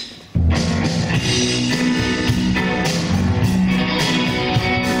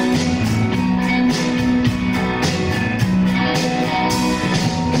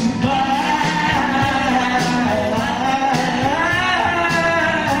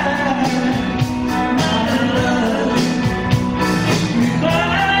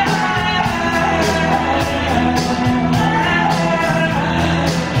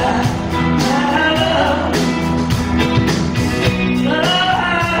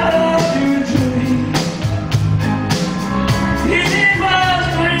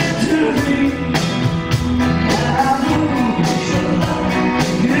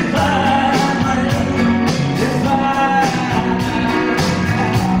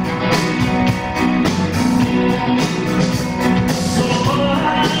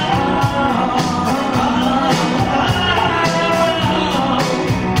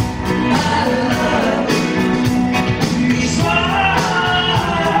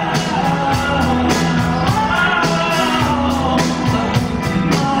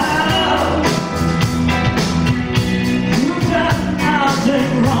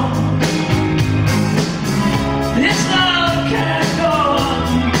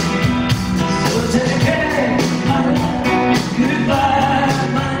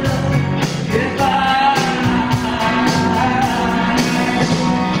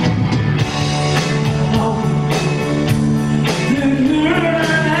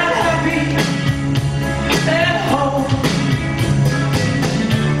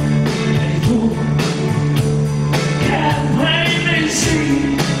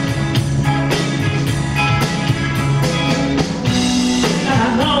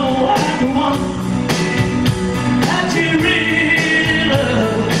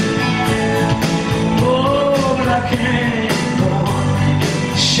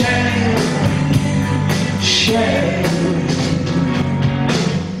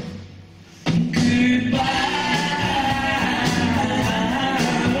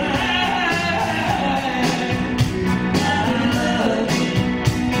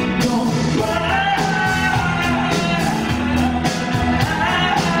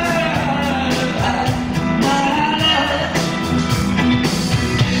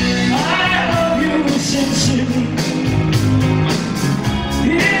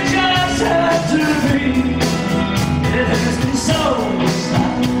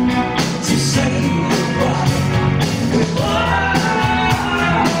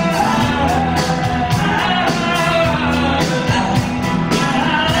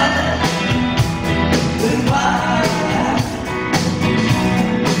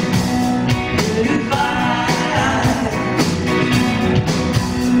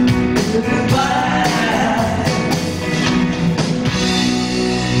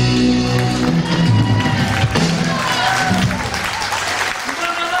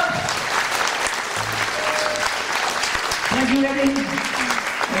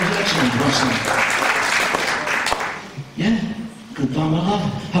 Yeah, goodbye, my love.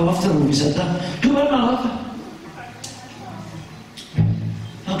 How often have we said that? Goodbye, my love.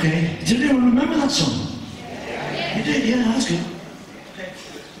 Okay, did anyone remember that song? You did, yeah, that's good. Okay.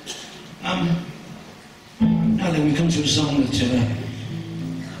 Now then we come to a song that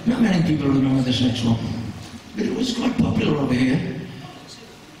not many people remember this next one, but it was quite popular over here.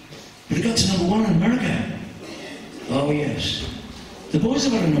 But it got to #1 in America. Oh yes. The Boys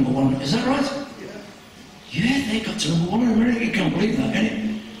have had a #1, is that right? Yeah, they got to #1 in America. You can't believe that, can you?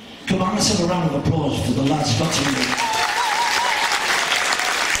 Come on, let's have a round of applause for the lads got to #1.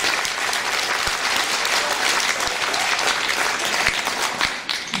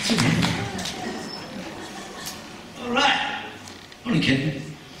 That's it. only kidding.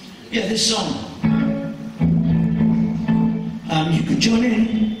 Yeah, this song. You can join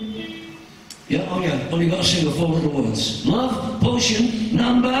in. Yeah, oh yeah, only got to sing the 4 little words. Love potion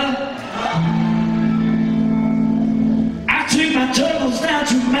number. I took my troubles down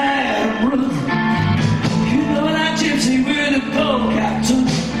to my room. You know that gypsy with a gold cap too.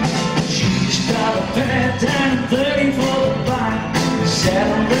 She's got a bed down 30 for the pint.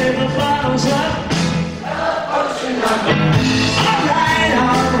 7 little bottles of love potion number. Alright,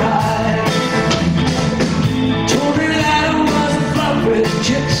 alright. Told me that I wasn't fucked with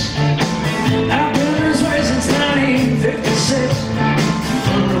chicks. I've been this way since 1956.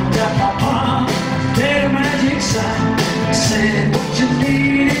 Looked at my palm, made a magic sign, said what you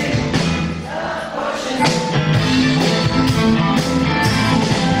needed.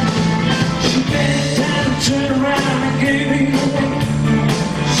 She bent down and turned around and gave me the wink.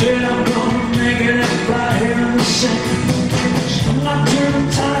 Said I'm gonna make it up right here in the sink. I'm not turning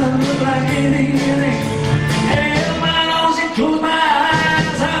time to look like anything. Hey, held my nose and closed my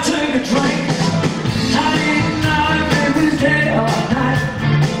eyes. I took a drink. I didn't know if it was day or night.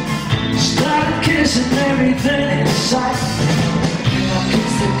 Started kissing everything in sight. And I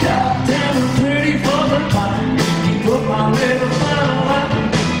kissed the goddamn 30 for the pint. He put my little bottle up.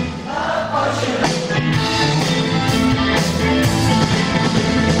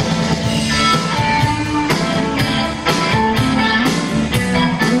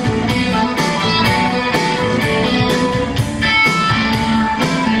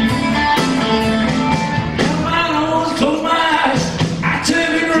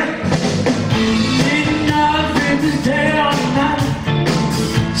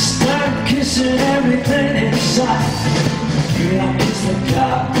 Everything inside. Yeah, I kissed the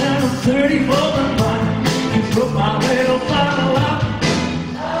goddamn 30 for the pint. You broke my little bottle up.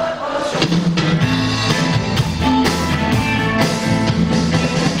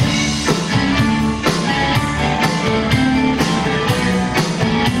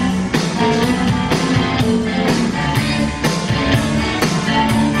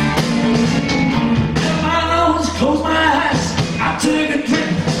 Held my nose, closed my eyes. I took a drink.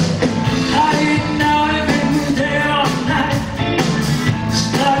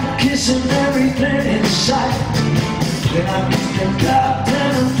 Everything inside. Then I kissed the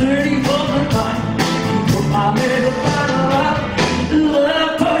goddamn 30 for the pint. Put my little bottle up.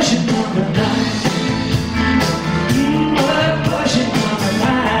 Love potion number 9. Love potion number 9.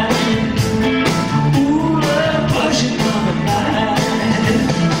 Ooh, love potion number 9.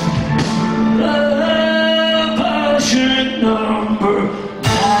 Love potion number 9.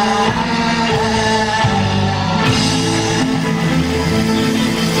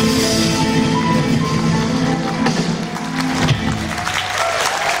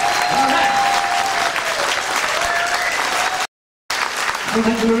 Well,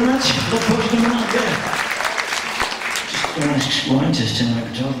 thank you very much. What post coming out there? Just going to wine test in my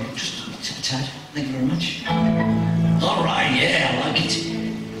guitar. Just a tad. Thank you very much. All right, yeah, I like it.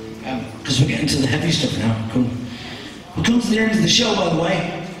 Because we're getting to the heavy stuff now. Cool. We'll come to the end of the show, by the way.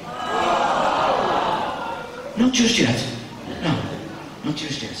 Not just yet. No, not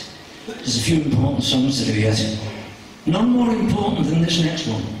just yet. There's a few important songs to do yet. None more important than this next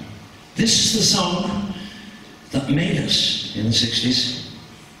one. This is the song that made us in the 60s.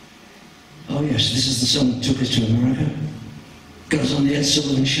 Oh yes, this is the song that took us to America. Got us on the Ed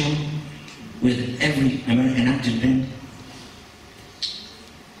Sullivan Show with every American actor in.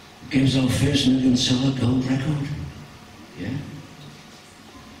 Gave us our first million seller gold record. Yeah.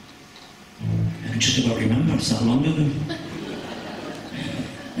 I can just about remember, it's that long ago.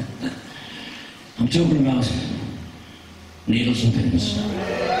 I'm talking about Needles and Pins.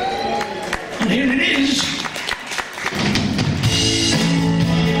 And here it is.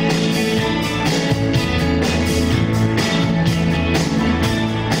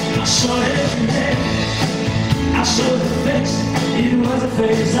 I saw the face, it was a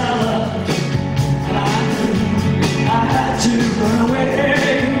face I loved. And I knew I had to run away.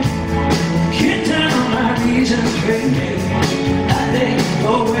 Get down on my knees and pray that they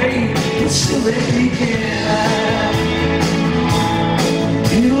go away, but still they began.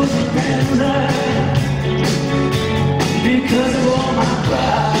 It was a bad because of all my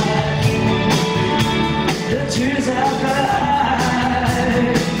pride, the tears I cried.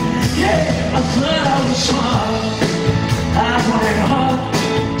 Yeah, I thought I was smart, I wanted hard,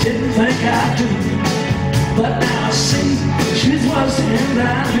 didn't think I'd do. But now I see, truth was in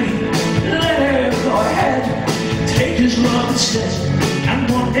that me. Let her go ahead, take his love instead. And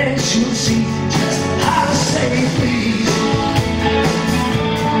one day she'll see just how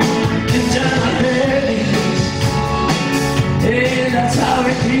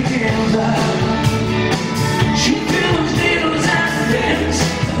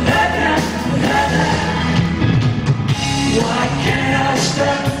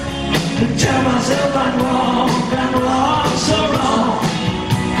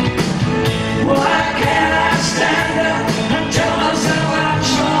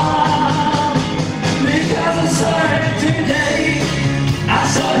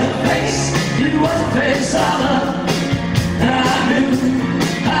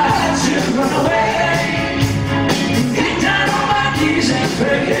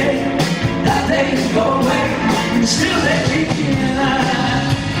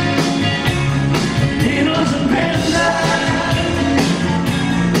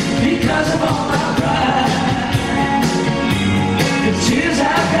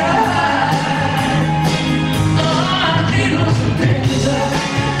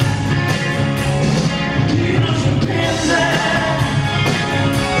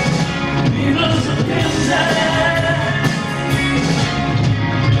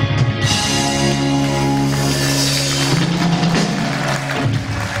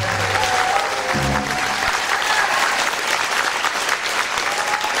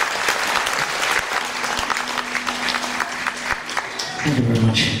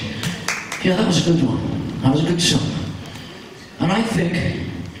was a good one. That was a good song. And I think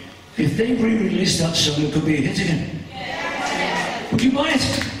if they re-released that song, it could be a hit again. Would you buy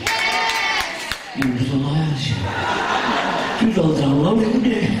it? You little liars. You'd all download it, wouldn't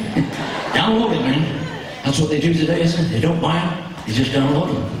you? Download it, man. That's what they do today, isn't it? They don't buy it, they just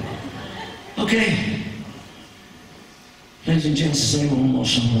download them. Okay. Ladies and gents, there's only one more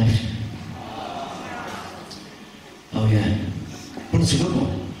song left. Oh yeah. But it's a good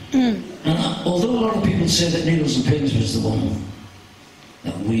one. And although a lot of people say that Needles and Pins was the one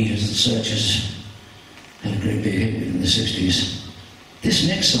that we as the Searchers had a great big hit with in the 60s, this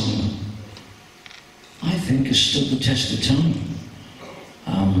next song I think has stood the test of time.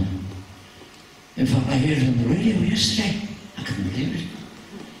 In fact, I heard it on the radio yesterday. I couldn't believe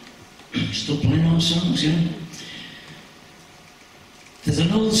it. Still playing our songs, you know. There's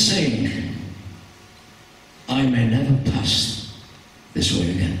an old saying, I may never pass this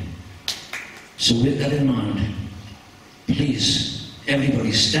way again. So with that in mind, please,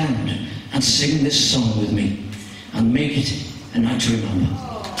 everybody stand and sing this song with me and make it a night to remember.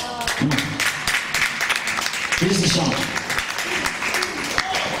 Come on. Here's the song.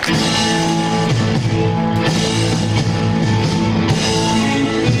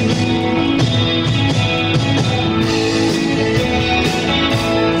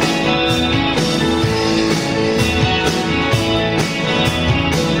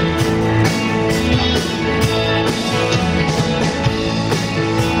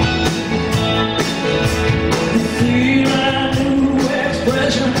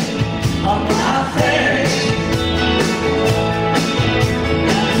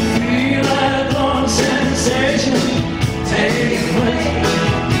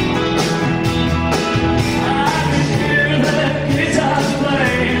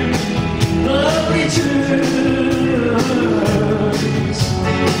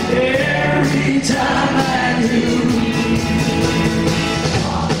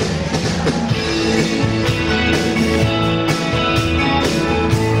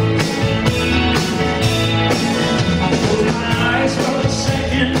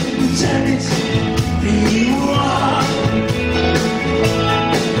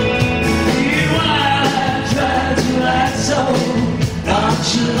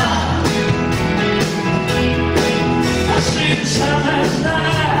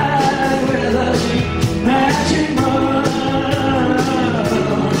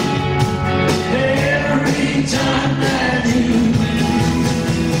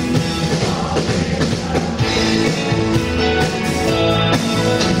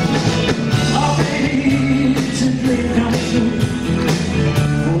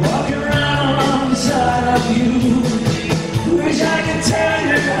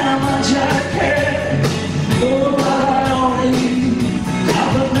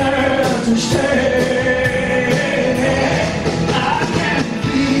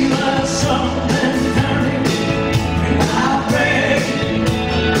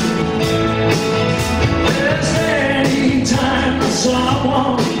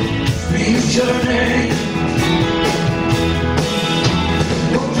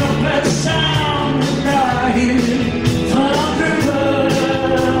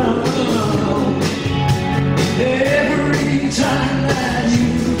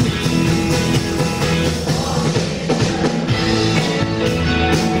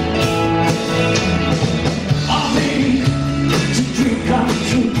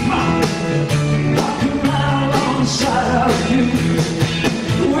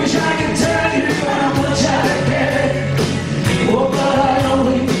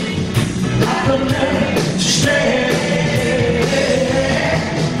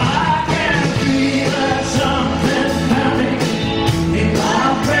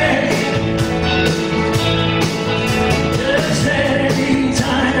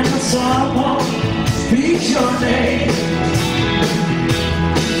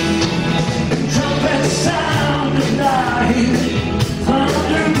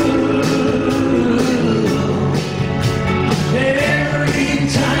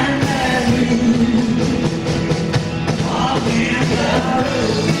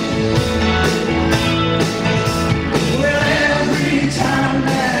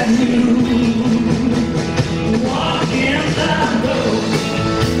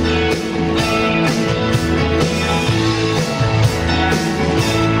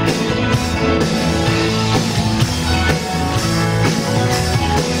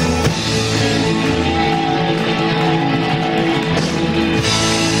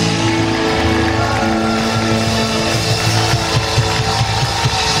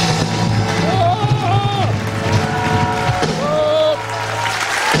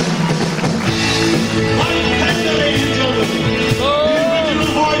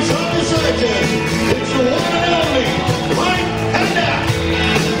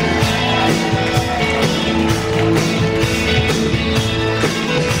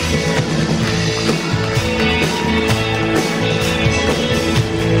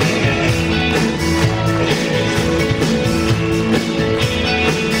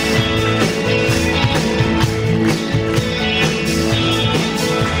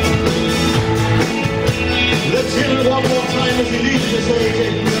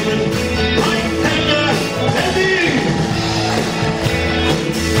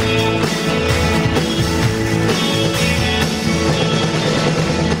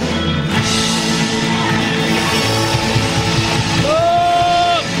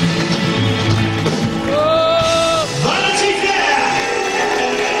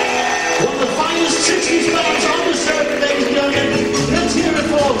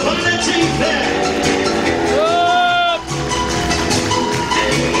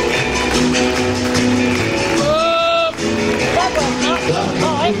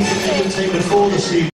 entertainment for this evening.